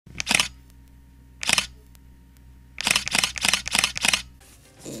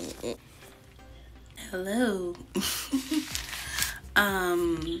Hello.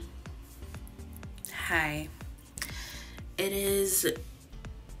 Hi. It is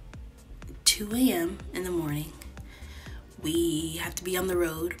 2 a.m. in the morning. We have to be on the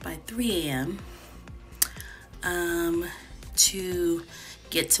road by 3 a.m. To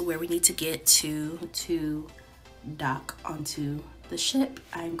get to where we need to get to dock onto the ship.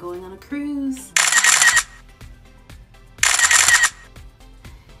 I'm going on a cruise.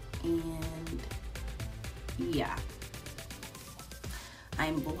 And yeah,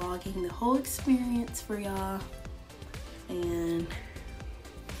 I'm vlogging the whole experience for y'all, and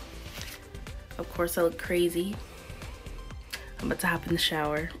of course I look crazy. I'm about to hop in the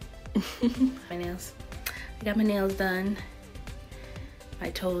shower. My nails, I got my nails done.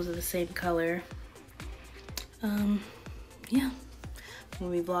 My toes are the same color. Yeah, we'll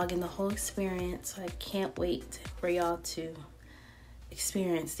be vlogging the whole experience, so I can't wait for y'all to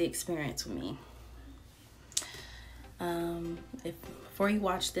experience the experience with me. Before you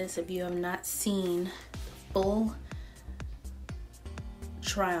watch this, if you have not seen full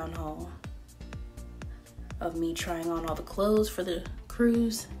try on haul of me trying on all the clothes for the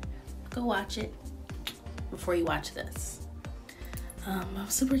cruise, go watch it before you watch this. I'm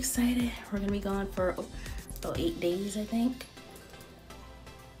super excited. We're gonna be gone for about 8 days, I think.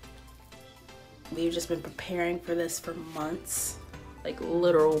 We've just been preparing for this for months, like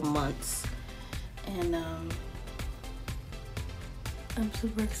literal months, and I'm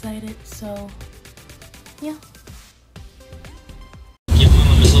super excited, so yeah.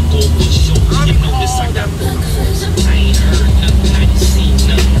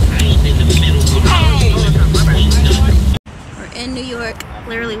 We're in New York,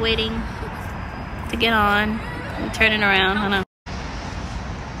 literally waiting to get on and turning around. I know.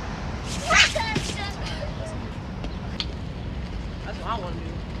 That's what I want to do.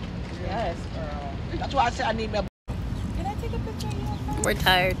 Yes, girl. That's why I said I need my. Can I take a picture of you? We're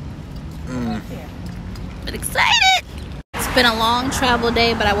tired, but excited. It's been a long travel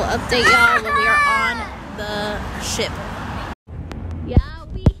day, but I will update y'all when we are on the ship. Yeah,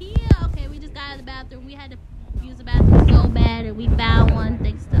 we here. Okay, we just got out of the bathroom. We had to use the bathroom so bad, and we found one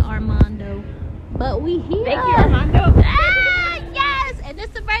thanks to Armando. But we here. Thank you, Armando. Ah, yes, and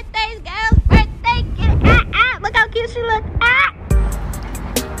it's the birthdays, girls. Birthday, get it. Look how cute she look.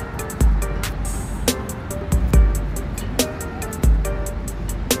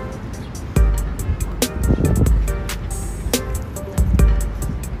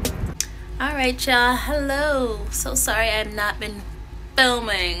 Alright y'all, hello. So sorry I have not been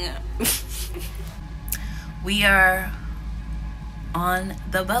filming. We are on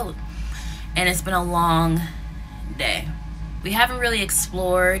the boat and it's been a long day. We haven't really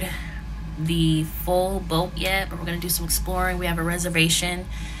explored the full boat yet, but we're gonna do some exploring. We have a reservation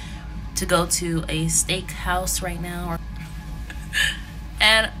to go to a steakhouse right now.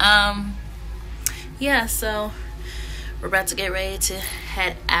 And yeah, so we're about to get ready to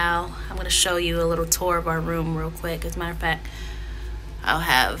head out. I'm gonna show you a little tour of our room real quick. As a matter of fact, I'll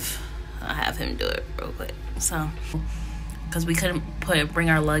have him do it real quick. So, because we couldn't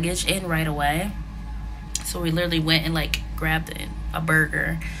bring our luggage in right away, so we literally went and like grabbed a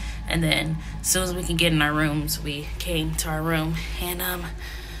burger, and then as soon as we can get in our rooms, we came to our room and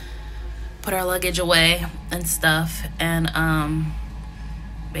put our luggage away and stuff, and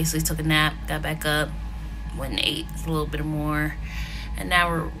basically took a nap, got back up, went and ate a little bit more, and now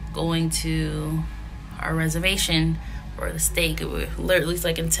we're going to our reservation for the steak. It was literally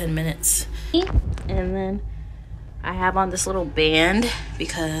like in 10 minutes. And then I have on this little band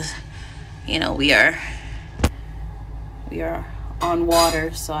because, you know, we are on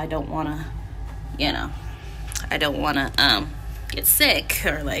water, so I don't want to, you know, I don't want to get sick,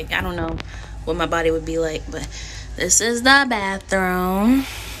 or like, I don't know what my body would be like. But this is the bathroom.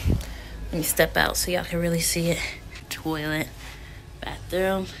 Let me step out so y'all can really see it. Toilet,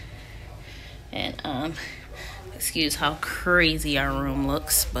 bathroom, and excuse how crazy our room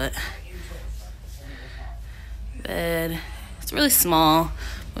looks, but bed. It's really small.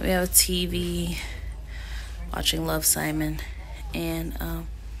 We have a TV, watching Love, Simon, and a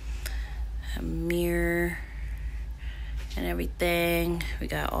mirror and everything. We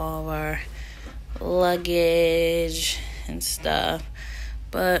got all of our luggage and stuff,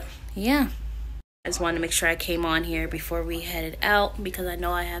 but yeah, I just wanted to make sure I came on here before we headed out, because I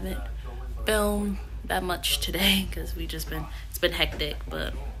know I haven't filmed that much today because it's been hectic,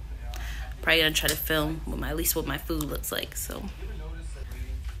 but I'm probably gonna try to film with at least what my food looks like. So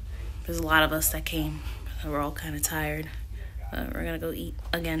there's a lot of us that came, we're all kind of tired, but we're gonna go eat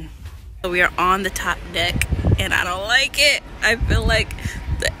again. So we are on the top deck and I don't like it. I feel like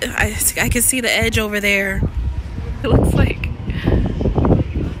I can see the edge over there. It looks like.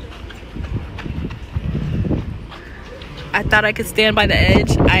 I thought I could stand by the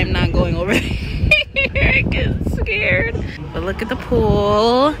edge. I am not going over there. I get scared. But look at the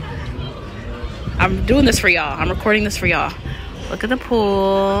pool. I'm doing this for y'all. I'm recording this for y'all. Look at the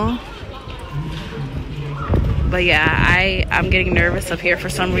pool. But yeah, I'm getting nervous up here for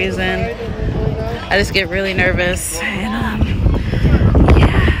some reason. I just get really nervous. And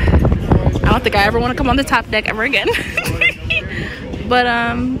yeah. I don't think I ever want to come on the top deck ever again. But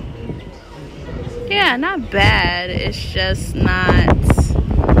yeah, not bad. It's just not,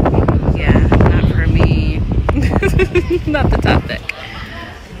 yeah, not for me. Not the top deck.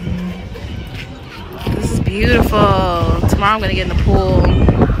 This is beautiful. Tomorrow I'm gonna get in the pool.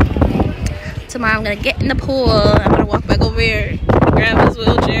 Tomorrow I'm gonna get in the pool. I'm gonna walk back over here, grab his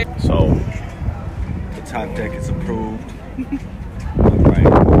wheelchair. So the top deck is approved. Right.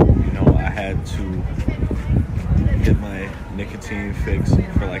 You know, I had to get my nicotine fix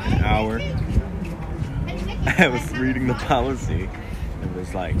for like an hour. I was reading the policy. It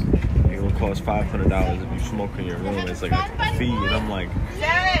was like, it will cost $500 if you smoke in your room. It's like a fee. And I'm like,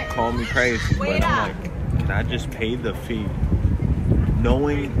 call me crazy, but I'm like, can I just pay the fee?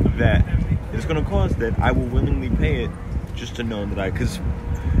 Knowing that it's going to cost that, I will willingly pay it just to know that because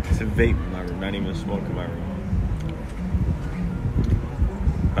it's a vape in my room, not even a smoke in my room.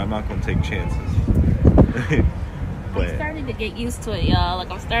 But I'm not going to take chances. But I'm starting to get used to it, y'all.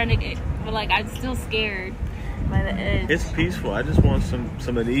 Like, I'm starting to get, but like, I'm still scared by the edge. It's peaceful. I just want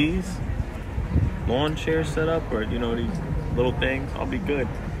some of these lawn chairs set up, or you know, these little things. I'll be good.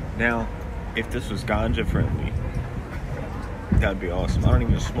 Now, if this was ganja friendly, that'd be awesome. I don't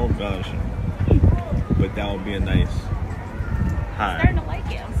even smoke ganja, but that would be a nice high. I'm starting to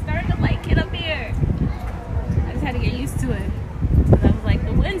like it. I'm starting to like it up here. I just had to get used to it. Because I was like,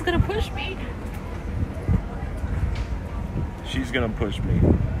 the wind's gonna push me. She's gonna push me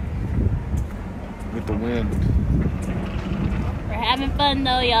with the wind. We're having fun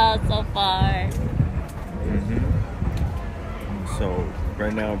though, y'all, so far. So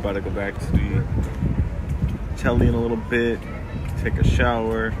right now I'm about to go back to the telly in a little bit, take a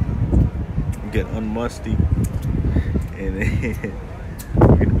shower, get unmusty, and then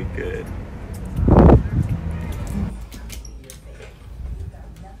we're gonna be good.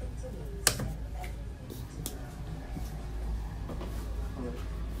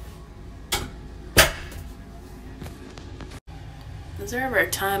 Was there ever a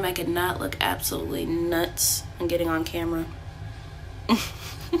time I could not look absolutely nuts and getting on camera?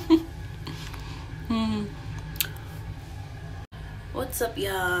 What's up,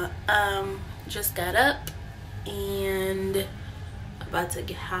 y'all? Just got up and about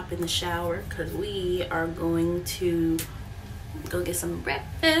to hop in the shower because we are going to go get some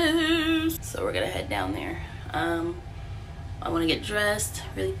breakfast. So we're gonna head down there. I want to get dressed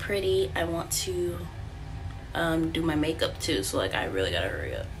really pretty. I want to do my makeup too, so like I really gotta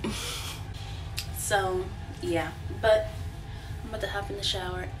hurry up. So yeah, but I'm about to hop in the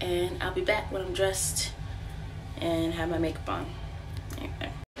shower and I'll be back when I'm dressed and have my makeup on.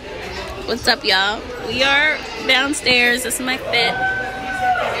 Okay. What's up, y'all? We are downstairs. This is my fit.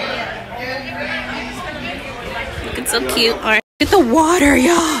 Looking so cute. All right, look at the water,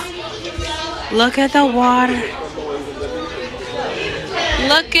 y'all. Look at the water.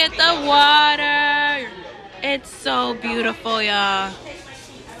 Look at the water. It's so beautiful, y'all.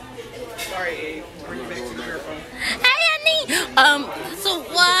 Sorry, were you making your phone? Hey, honey. Some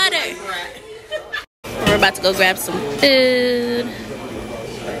water. We're about to go grab some food.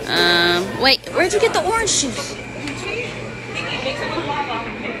 Wait, where'd you get the orange juice?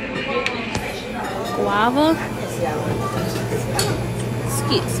 Guava?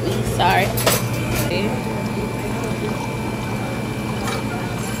 Excuse me, sorry.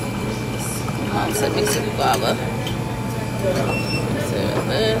 Mom said mix it with guava. Mix it with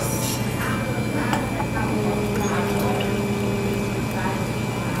this.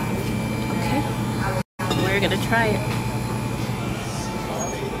 Okay. We're gonna try it.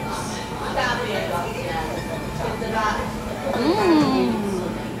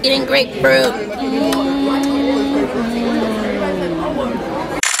 Eating grapefruit.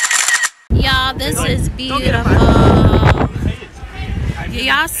 Y'all, this is beautiful.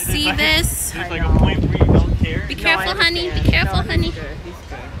 Y'all see this? Be careful, honey. Be careful, honey.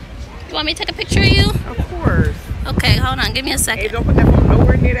 You want me to take a picture of you? Of course. Okay, hold on. Give me a Hey, second. don't put that phone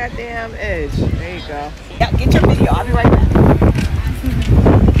nowhere near that damn edge. There you go. Yeah, get your video. I'll be right back.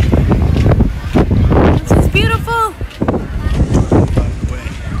 This is beautiful.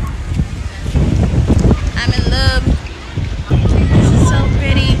 I'm in love. This is so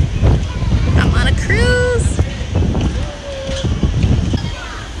pretty.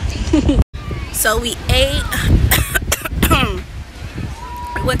 So we ate.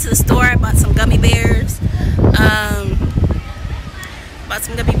 We went to the store. I bought some gummy bears.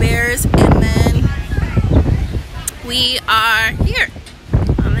 And then we are here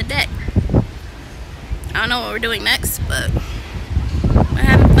on the deck. I don't know what we're doing next, but we're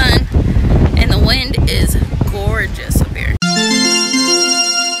having fun. And the wind is gorgeous up here.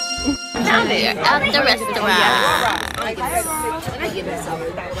 Now we're at the restaurant.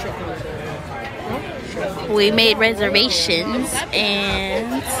 We made reservations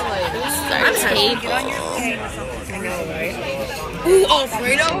and our table. Ooh,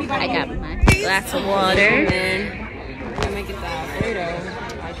 Alfredo. I got my glass of water.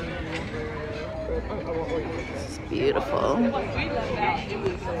 It's beautiful.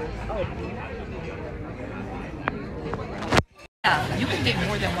 Yeah, you can get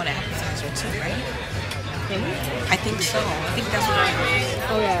more than one appetizer too, right? I think so. I think that's what I heard.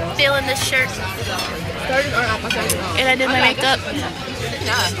 Oh yeah. Feeling this shirt. And I did my makeup.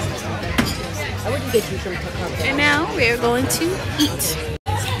 I wouldn't get you some taco. And now we're going to eat.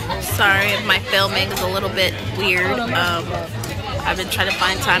 Sorry if my filming is a little bit weird. I've been trying to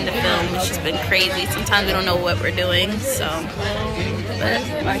find time to film. It's just been crazy. Sometimes we don't know what we're doing. So, but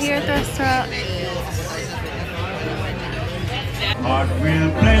we're here at the restaurant. Heart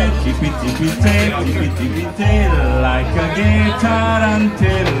will play, tippy-tippy-tay, like a guitar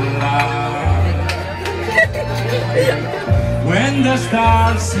until when the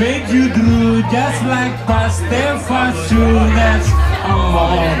stars fade you through, just like pastel fasul, that's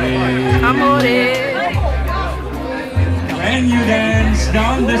amore. When you dance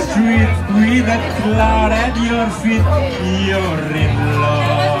down the street with a cloud at your feet, you're in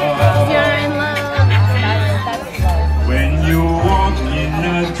love. You're in love. When you walk in a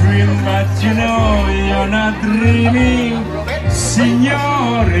dream, but you know you're not dreaming,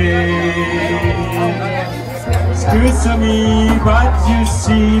 signore. Scusami, but you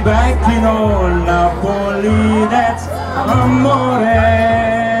see back in old Napoli, that's amore.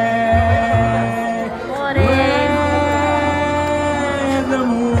 When the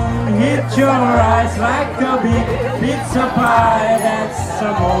moon hits your eyes like a big pizza pie, that's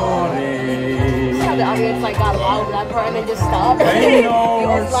amore. The audience like got loud in that part and then just stopped. Ain't no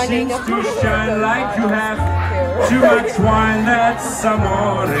one seems to shine like you have too much wine, that's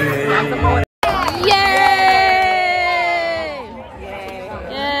amore. Yay!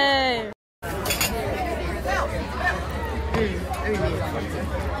 Yay!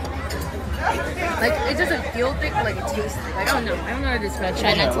 Like it doesn't feel thick, but like it tastes thick. Like I don't know how to describe it.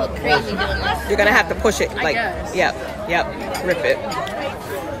 Try not to look crazy doing this. You're gonna have to push it. Like, guess. yep, rip it.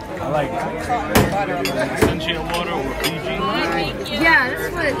 I like essential water or Fiji. Yeah,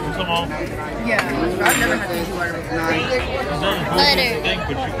 that's what. Come on. Yeah, I've never had Fiji water before. Butter.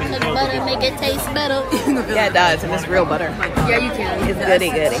 Does butter make it taste better? Yeah, it does, and it's real butter. Yeah, you can. It's goody.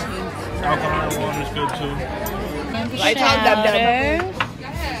 Alkaline water is good too. Right time, dum.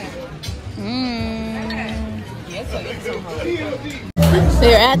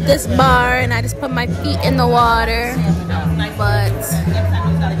 We're at this bar and I just put my feet in the water, but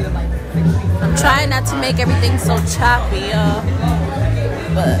I'm trying not to make everything so choppy, y'all.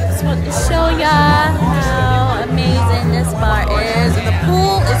 But I just want to show y'all how amazing this bar is. And the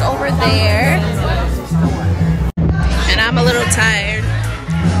pool is over there. And I'm a little tired,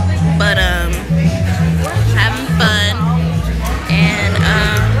 but having fun. And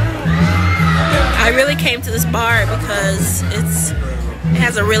I really came to this bar because it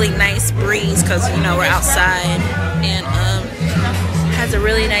has a really nice breeze, because you know we're outside, and it has a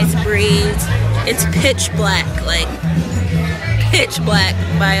really nice breeze. It's pitch black, like pitch black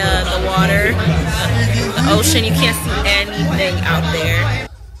by the water, the ocean. You can't see anything out there.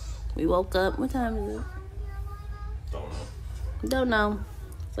 We woke up. What time is it? Don't know.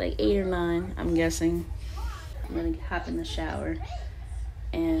 It's like 8 or 9, I'm guessing. I'm gonna hop in the shower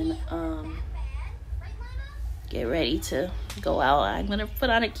and get ready to go out. I'm gonna put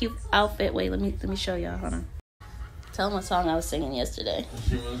on a cute outfit. Wait, let me show y'all. Hold on. Tell them what song I was singing yesterday.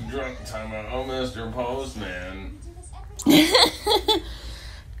 She was drunk. Time out. Oh, Mr. Postman.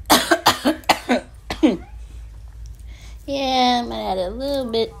 Yeah, I had a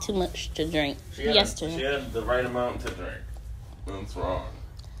little bit too much to drink yesterday. She had the right amount to drink. That's wrong.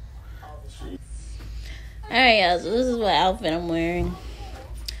 Alright, y'all, so this is what outfit I'm wearing.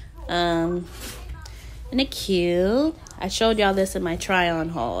 And it cute. I showed y'all this in my try-on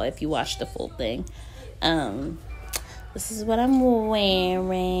haul if you watched the full thing. This is what I'm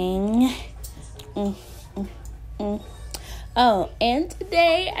wearing. Oh, and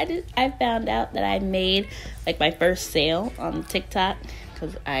today I found out that I made like my first sale on TikTok,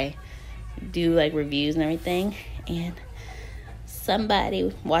 because I do like reviews and everything, and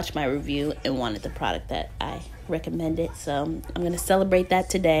somebody watched my review and wanted the product that I recommended, so I'm gonna celebrate that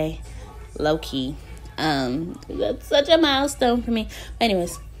today, low key. That's such a milestone for me. But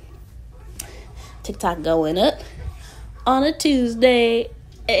anyways, TikTok going up on a Tuesday,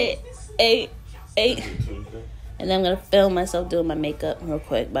 8. And then I'm gonna film myself doing my makeup real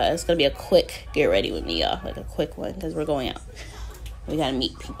quick, but it's gonna be a quick get ready with me, y'all, like a quick one, because we're going out. We gotta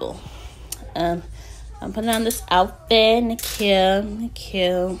meet people. I'm putting on this outfit,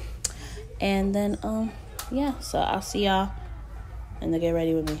 Nikhil, and then yeah. So I'll see y'all and then get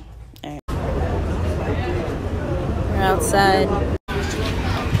ready with me. All right, we're outside.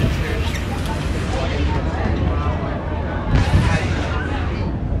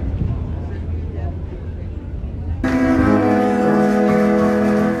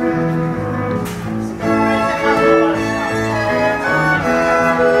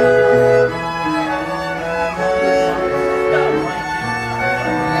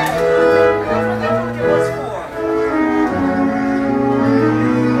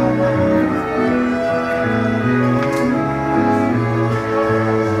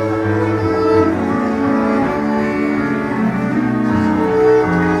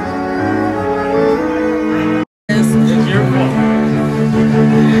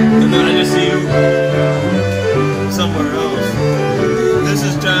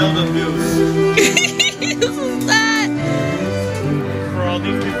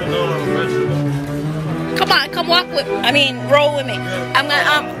 Roll with me. I'm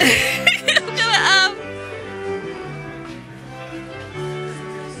gonna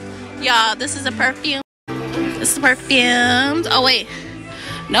y'all, this is a perfume. This is perfumes. Oh wait,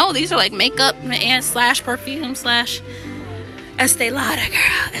 no, these are like makeup and slash perfume slash Estee Lauder,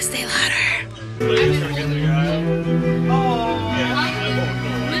 girl. Estee Lauder.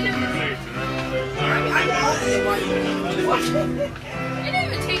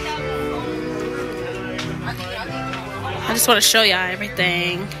 I just want to show y'all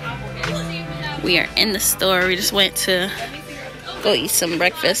everything. We are in the store. We just went to go eat some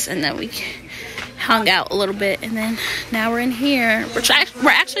breakfast, and then we hung out a little bit, and then now we're in here. We're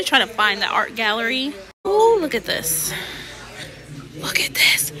actually trying to find the art gallery. Ooh, look at this. Look at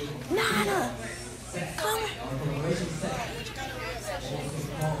this. Nana, come.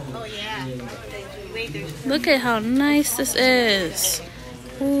 Oh yeah. Look at how nice this is.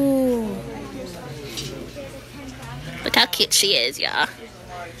 Ooh. Look how cute she is, y'all.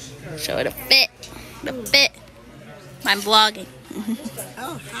 Show her the fit. The fit. I'm vlogging.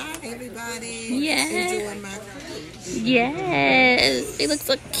 Oh, hi, everybody. Yes. Enjoying my food. Yes. She looks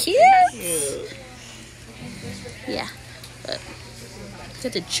so cute. Yeah. But look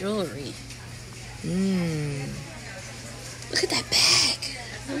at the jewelry. Look at that bag.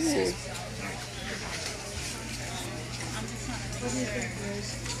 Ooh.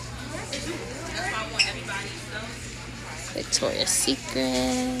 Victoria's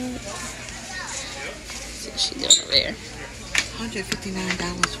Secret. Let's see what she's doing over there.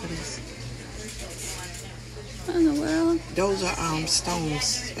 $159 for this. What in the world? Those are stones,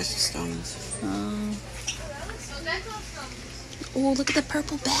 special stones. Oh, look at the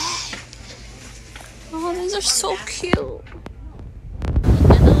purple bag. Oh, these are so cute. Look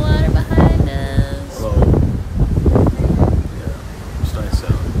at the water behind us. Hello. Yeah, it's nice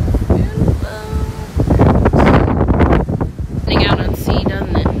out. Getting out on sea,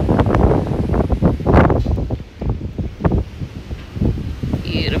 doesn't it?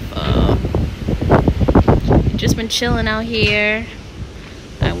 Beautiful. Just been chilling out here.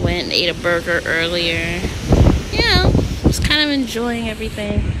 I went and ate a burger earlier. Yeah, just kind of enjoying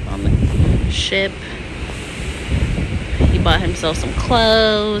everything on the ship. He bought himself some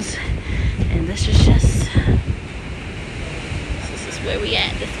clothes, and this is where we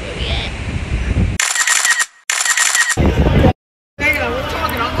at. This is where we at.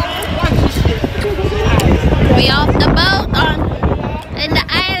 We off the boat in the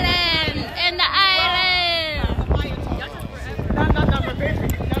island.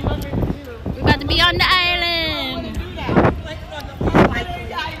 We about to be on the island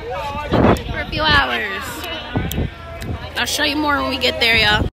for a few hours. I'll show you more when we get there,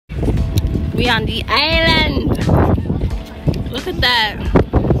 y'all. We on the island. Look at that.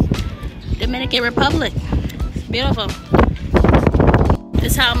 Dominican Republic. It's beautiful.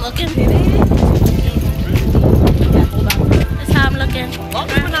 This is how I'm looking. This is how I'm looking.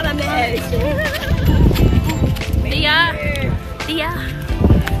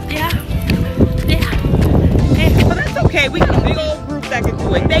 Well, that's okay. We got a big old group that can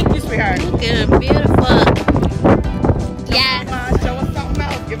do it. Thank you, sweetheart. Good, beautiful. Yeah. Show us something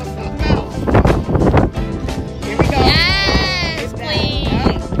else. Give us something else.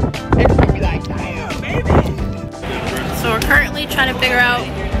 figure out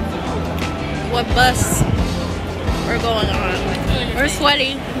what bus we're going on. We're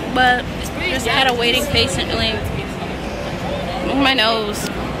sweaty, but just kind of waiting patiently. Look at my nose.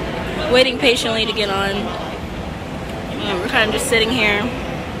 Waiting patiently to get on. And we're kind of just sitting here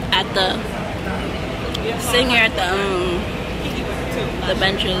at the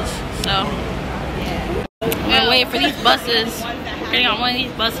benches. So I'm gonna wait for these buses. We're getting on one of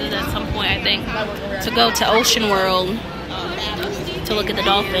these buses at some point, I think, to go to Ocean World to look at the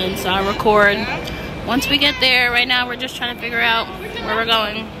dolphins. So I record once we get there. Right now we're just trying to figure out where we're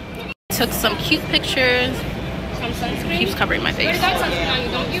going. Took some cute pictures. Keeps covering my face.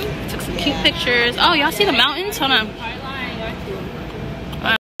 Took some cute pictures. Oh, y'all see the mountains? Hold on.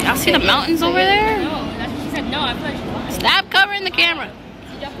 Y'all see the mountains over there? Stop covering the camera.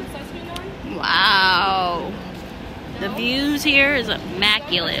 Wow. The views here is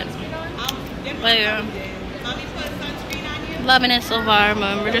immaculate. But yeah, loving it so far,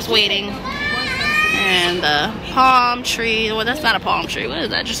 but we're just waiting. And the palm tree. Well, that's not a palm tree. What is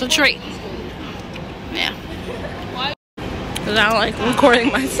that? Just a tree. Yeah. Because I don't like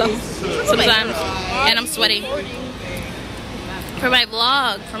recording myself sometimes. And I'm sweaty. For my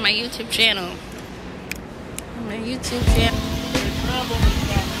vlog, for my YouTube channel. My YouTube channel.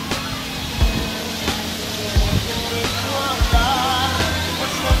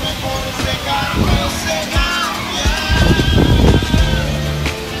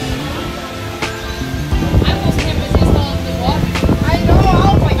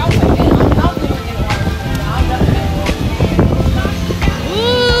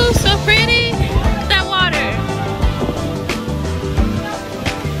 Ooh, so pretty. Look at that water.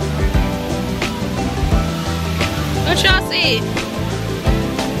 What y'all see?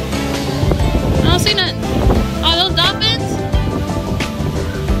 I don't see nothing. Oh, those dolphins?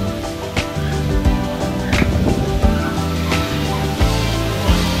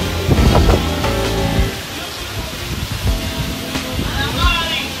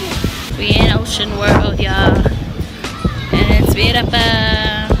 We in Ocean World, y'all. And it's beautiful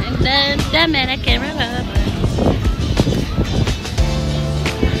in the Dominican Republic.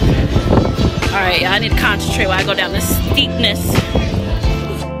 Alright, y'all, I need to concentrate while I go down this steepness.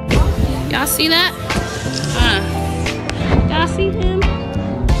 Y'all see that? Y'all see him?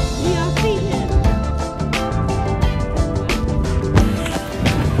 Y'all see him?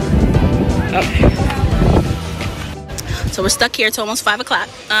 Okay. So we're stuck here till almost 5 o'clock.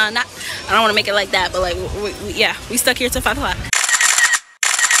 I don't want to make it like that, but like, yeah, we stuck here till 5 o'clock.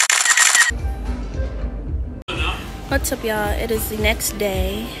 What's up, y'all? It is the next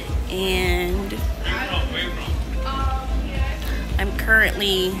day, and I'm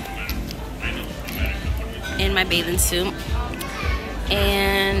currently in my bathing suit,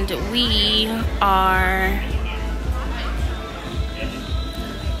 and we are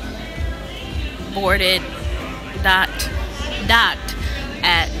boarded docked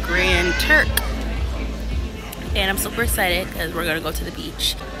at Grand Turk, and I'm super excited because we're gonna go to the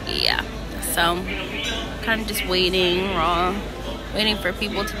beach. Yeah, so kind of just waiting. We're all waiting for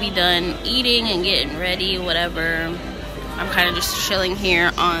people to be done eating and getting ready, whatever. I'm kind of just chilling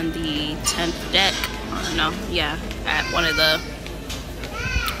here on the 10th deck. I don't know, yeah, at one of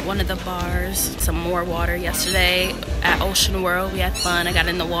the bars. Some more water yesterday at Ocean World. We had fun. I got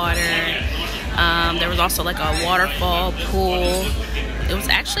in the water. There was also like a waterfall pool. It was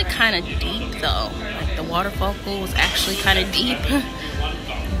actually kind of deep though. Like the waterfall pool was actually kind of deep.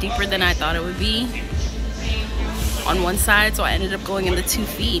 Deeper than I thought it would be on one side, so I ended up going in the 2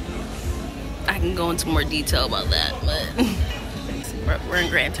 feet. I can go into more detail about that, but we're in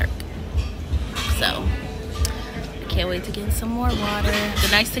Grand Turk. So I can't wait to get some more water. The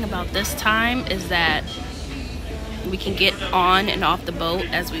nice thing about this time is that we can get on and off the boat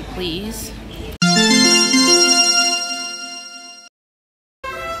as we please.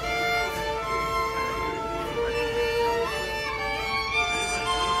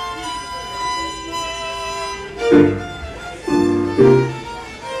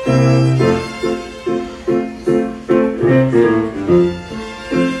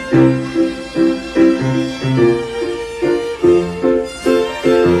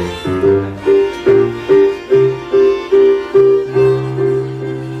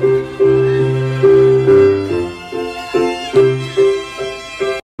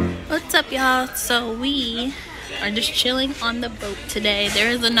 So we are just chilling on the boat today. There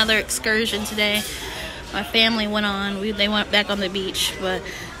is another excursion today my family went on. They went back on the beach, and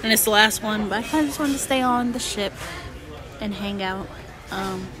it's the last one, but I kind of just wanted to stay on the ship and hang out.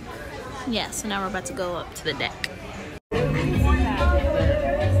 Yeah, so now we're about to go up to the deck.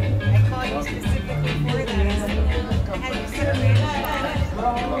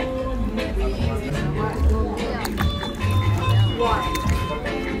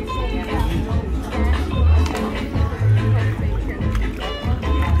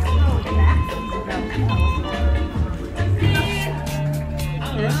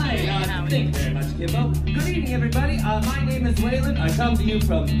 Well, good evening, everybody. My name is Waylon. I come to you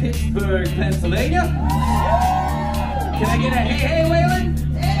from Pittsburgh, Pennsylvania. Can I get a hey, hey,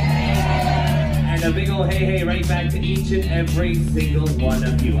 Waylon? And a big old hey, hey right back to each and every single one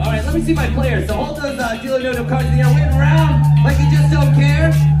of you. All right, let me see my players. So hold those dealer no cards in the air, wave around like you just don't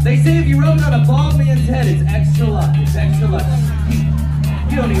care. They say if you rub it on a bald man's head, it's extra luck. It's extra luck.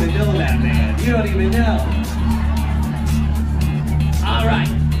 You don't even know that, man. You don't even know. All right.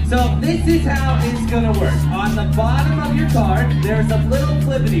 So this is how it's gonna work. On the bottom of your card, there's a little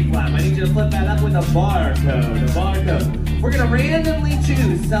flippity flap. I need you to flip that up with a barcode. A barcode. We're gonna randomly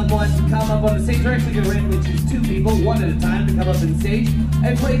choose someone to come up on the stage. We're actually gonna randomly choose 2 people, one at a time, to come up on stage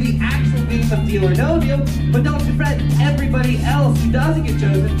and play the actual game of Deal or No Deal. But don't you fret, everybody else who doesn't get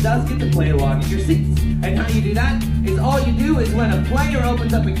chosen does get to play along in your seats. And how you do that is all you do is when a player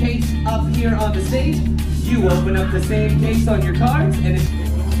opens up a case up here on the stage, you open up the same case on your cards, and it's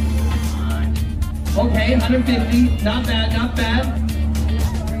okay, 150, not bad, not bad.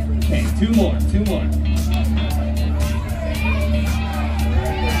 Okay, 2 more, 2 more.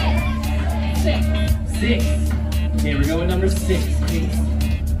 6. Okay, we're going number 6. Case.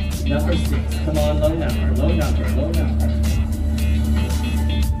 Number 6. Come on, low number, low number, low number.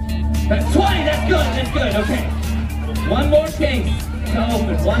 That's 20, that's good, that's good, okay. 1 more case to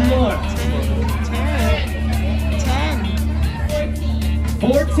open, 1 more.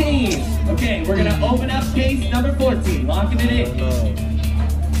 14. Okay, we're gonna open up case number 14. Locking it in.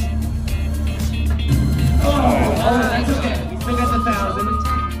 Oh, that's okay. We still got the 1,000.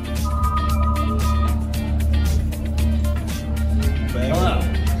 Hello.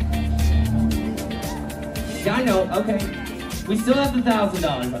 Yeah, I know. Okay. We still have the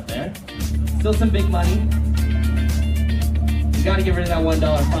 $1,000 up there. Still some big money. You gotta get rid of that $1,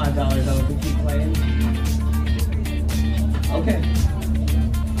 $5 though if we keep playing. Okay.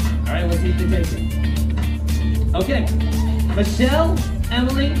 All right, let's see if they take it. Okay, Michelle,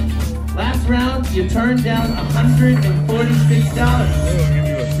 Emily, last round, you turned down $146.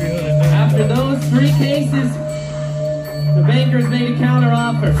 After those 3 cases, the bankers made a counter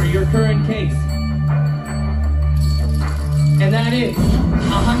offer for your current case. And that is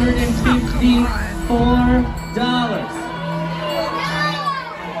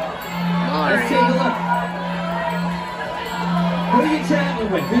 $154. Let's take a look. Who are you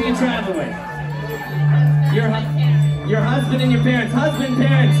traveling with? Who are you traveling with? Your husband and your parents. Husband,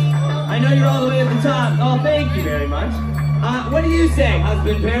 parents. I know you're all the way at the top. Oh, thank you very much. What do you say,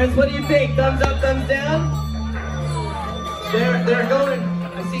 husband, parents? What do you think? Thumbs up, thumbs down? They're going.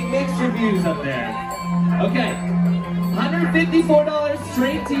 I see mixed reviews up there. Okay. $154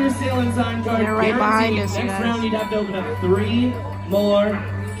 straight to your sailing sign card. They're right behind us, Next guys. round, you'd have to open up 3 more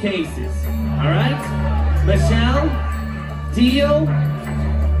cases. All right? Michelle? Deal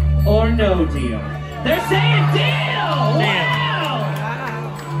or no deal? They're saying deal! Wow!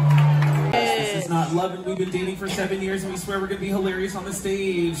 This is not love, and we've been dating for 7 years, and we swear we're gonna be hilarious on the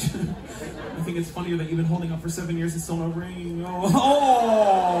stage. I think it's funnier that you've been holding up for 7 years and still no ring.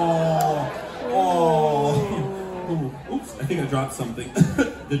 Oh. Oops, I think I dropped something.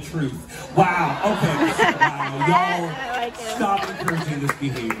 The truth. Wow, okay. Wow, y'all stop encouraging this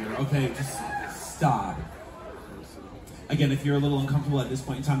behavior, okay? Just stop. Again, if you're a little uncomfortable at this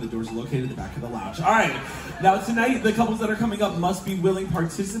point in time, the doors are located at the back of the lounge. All right, now tonight, the couples that are coming up must be willing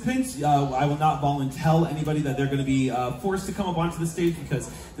participants. I will not volunteer anybody that they're going to be forced to come up onto the stage, because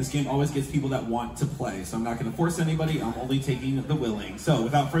this game always gets people that want to play. So I'm not going to force anybody. I'm only taking the willing. So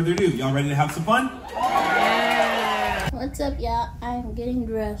without further ado, y'all ready to have some fun? What's up, y'all? I'm getting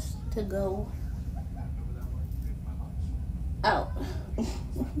dressed to go out.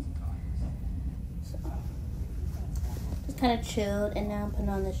 Kind of chilled, and now I'm putting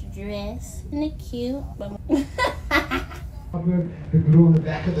on this dress. Isn't it cute? Artwork, the glue on the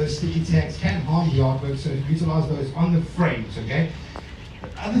back of those sticky tags can harm the artwork, so utilize those on the frames, okay?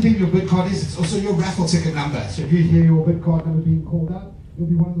 The other thing your bid card is, it's also your raffle ticket number. So if you hear your bid card number being called out, you'll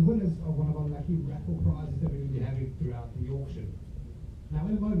be one of the winners of one of our lucky raffle prizes that we're going to be having throughout the auction. Now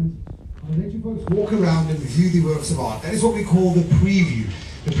in a moment, I'll let you folks walk around and view the works of art. That is what we call the preview.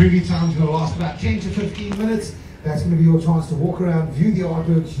 The preview time is going to last about 10 to 15 minutes. That's going to be your chance to walk around, view the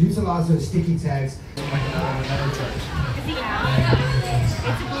artworks, utilize those sticky tags. It's a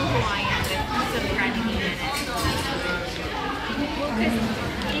blue Hawaiian with some Carnival in it. Well,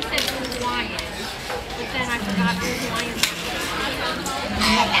 he said Hawaiian, but then I forgot blue Hawaiian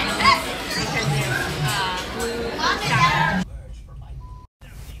because there's blue.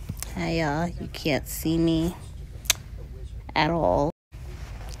 Hi, y'all. You can't see me at all,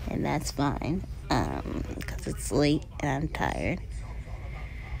 and that's fine. Because it's late and I'm tired.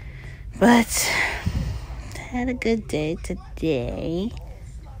 But had a good day today.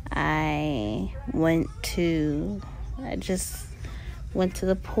 I just went to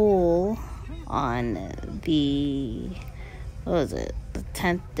the pool on the, what was it, the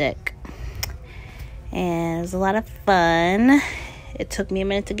 10th deck. And it was a lot of fun. It took me a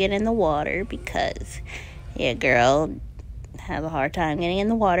minute to get in the water because, yeah, girl, had a hard time getting in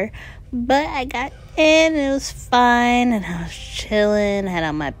the water. But I got in, it was fun, and I was chilling. I had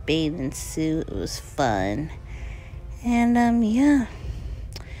on my bathing suit. It was fun. And, yeah.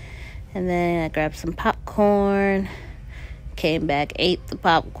 And then I grabbed some popcorn. Came back, ate the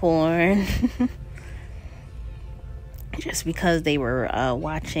popcorn. Just because they were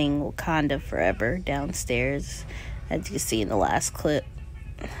watching Wakanda Forever downstairs. As you see in the last clip.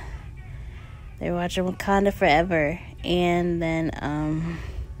 They were watching Wakanda Forever. And then,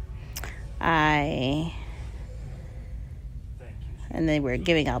 and they were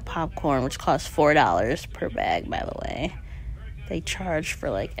giving out popcorn, which cost $4 per bag, by the way. They charge for,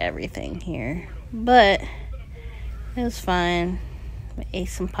 like, everything here. But it was fine. We ate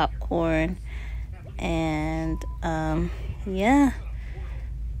some popcorn. And, yeah.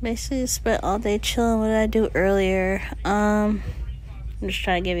 Basically spent all day chilling. What did I do earlier? I'm just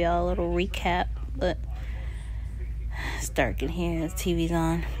trying to give y'all a little recap. But it's dark in here. The TV's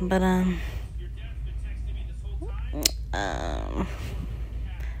on. But,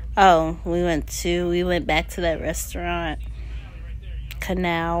 oh, we went back to that restaurant,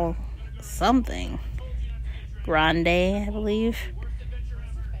 Canal something, Grande, I believe,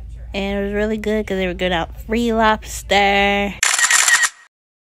 and it was really good because they were giving out free lobster,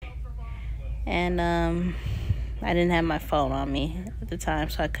 and I didn't have my phone on me at the time,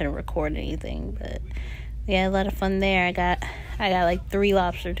 so I couldn't record anything, but we had a lot of fun there. I got like 3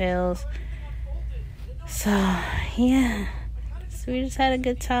 lobster tails, so yeah. So we just had a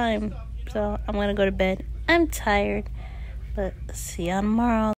good time. So I'm gonna go to bed. I'm tired, but see y'all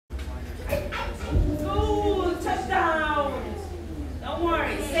tomorrow. Ooh, touchdown! Don't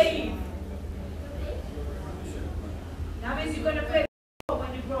worry, safe. That means you're gonna play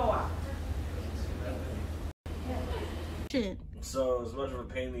when you grow up. Shit. So as much of a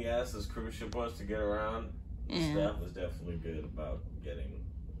pain in the ass as cruise ship was to get around, the staff was definitely good about getting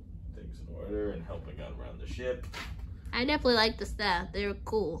things in order and helping out around the ship. I definitely like the staff. They were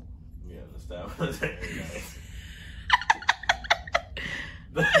cool. Yeah, the staff was very nice.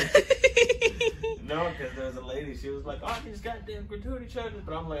 No, because there was a lady, she was like, oh, these goddamn gratuity charges.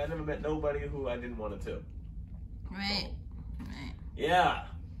 But I'm like, I never met nobody who I didn't want to tip. Right. So, right. Yeah,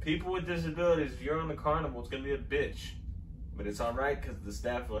 people with disabilities, if you're on the Carnival, it's going to be a bitch. But it's all right because the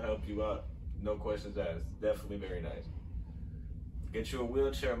staff will help you out. No questions asked. Definitely very nice. Get you a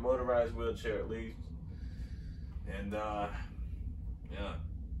wheelchair, a motorized wheelchair at least. And, yeah,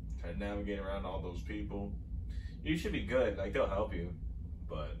 try to navigate around all those people. You should be good. Like, they'll help you.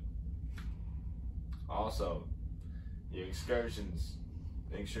 But also, your excursions,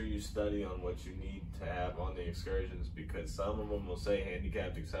 make sure you study on what you need to have on the excursions, because some of them will say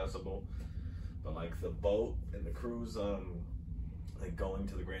handicapped accessible. But, like, the boat and the cruise, like, going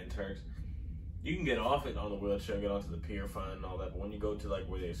to the Grand Turks, you can get off it on the wheelchair, get onto the pier fine and all that, but when you go to, like,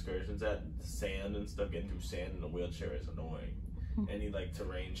 where the excursion's at, the sand and stuff, getting through sand in a wheelchair is annoying. Any, like,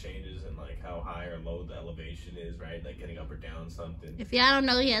 terrain changes and, like, how high or low the elevation is, right? Like, getting up or down something. If y'all don't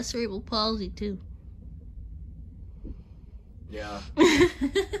know, he has cerebral palsy, too. Yeah. I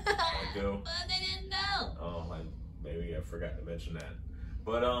do. But they didn't know. Oh, maybe I forgot to mention that.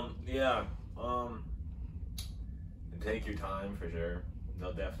 But, yeah. And take your time, for sure.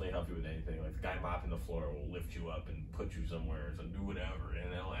 They'll definitely help you with anything. Like, the guy mopping the floor will lift you up and put you somewhere, so do whatever,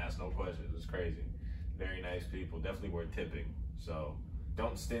 and they'll ask no questions. It's crazy. Very nice people. Definitely worth tipping. So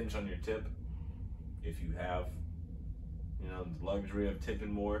don't stinge on your tip if you have, you know, the luxury of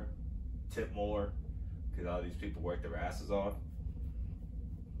tipping more. Tip more, because all these people work their asses off.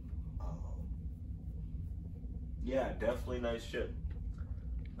 Yeah, definitely nice ship.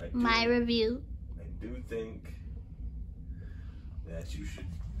 My review. I do think that you should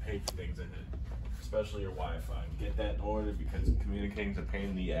pay for things in it, especially your Wi-Fi. Get that in order because communicating's a pain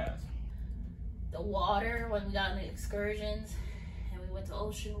in the ass. The water, when we got on the excursions and we went to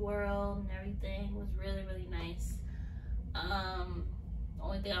Ocean World and everything, was really, really nice. The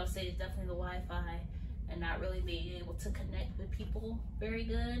only thing I would say is definitely the Wi-Fi and not really being able to connect with people very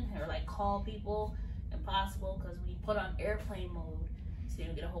good, or like call people, impossible, because when you put on airplane mode, so you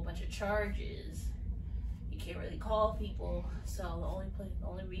don't get a whole bunch of charges. You can't really call people, so the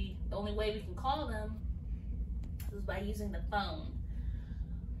only way we can call them is by using the phone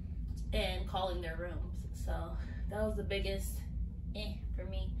and calling their rooms. So that was the biggest for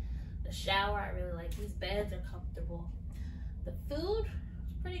me. The The shower, I really like. These beds are comfortable. The food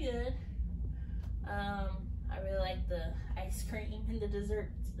is pretty good. I really like the ice cream and the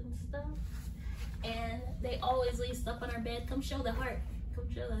desserts and stuff. And they always leave stuff on our bed. Come show the heart. Come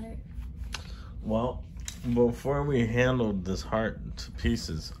show the heart. Well, before we handled this heart to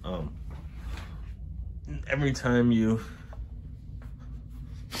pieces, every time you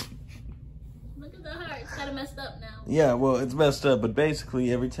look at the heart, it's kind of messed up now. Yeah, well, it's messed up, but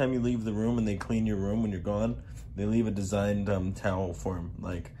basically every time you leave the room and they clean your room when you're gone, they leave a designed towel for him.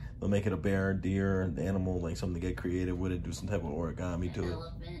 Like, they'll make it a bear, deer, an animal, like something to get creative with it, do some type of origami to it.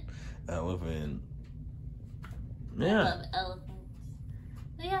 Elephant. Yeah. I love elephants.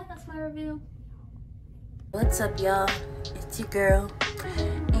 So yeah, that's my review. What's up, y'all? It's your girl.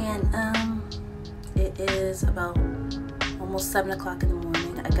 And it is about almost 7 o'clock in the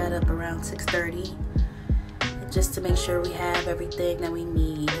morning. I got up around 6:30 just to make sure we have everything that we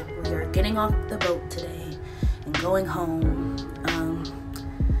need. We are getting off the boat today and going home.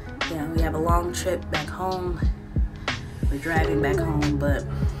 Yeah, we have a long trip back home. We're driving back home, but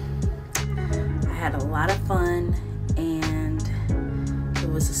I had a lot of fun and it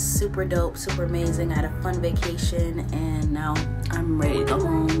was super dope, super amazing. I had a fun vacation and now I'm ready to go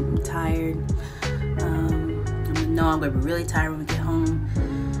home. I'm tired. I know I'm gonna be really tired when we get home.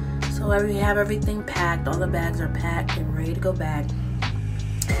 So we have everything packed. All the bags are packed and ready to go back.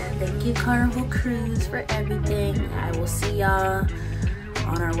 Thank you, Carnival Cruise, for everything. I will see y'all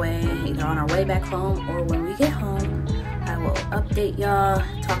on our way, either on our way back home or when we get home. I will update y'all,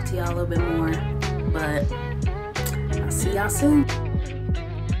 talk to y'all a little bit more, but I'll see y'all soon.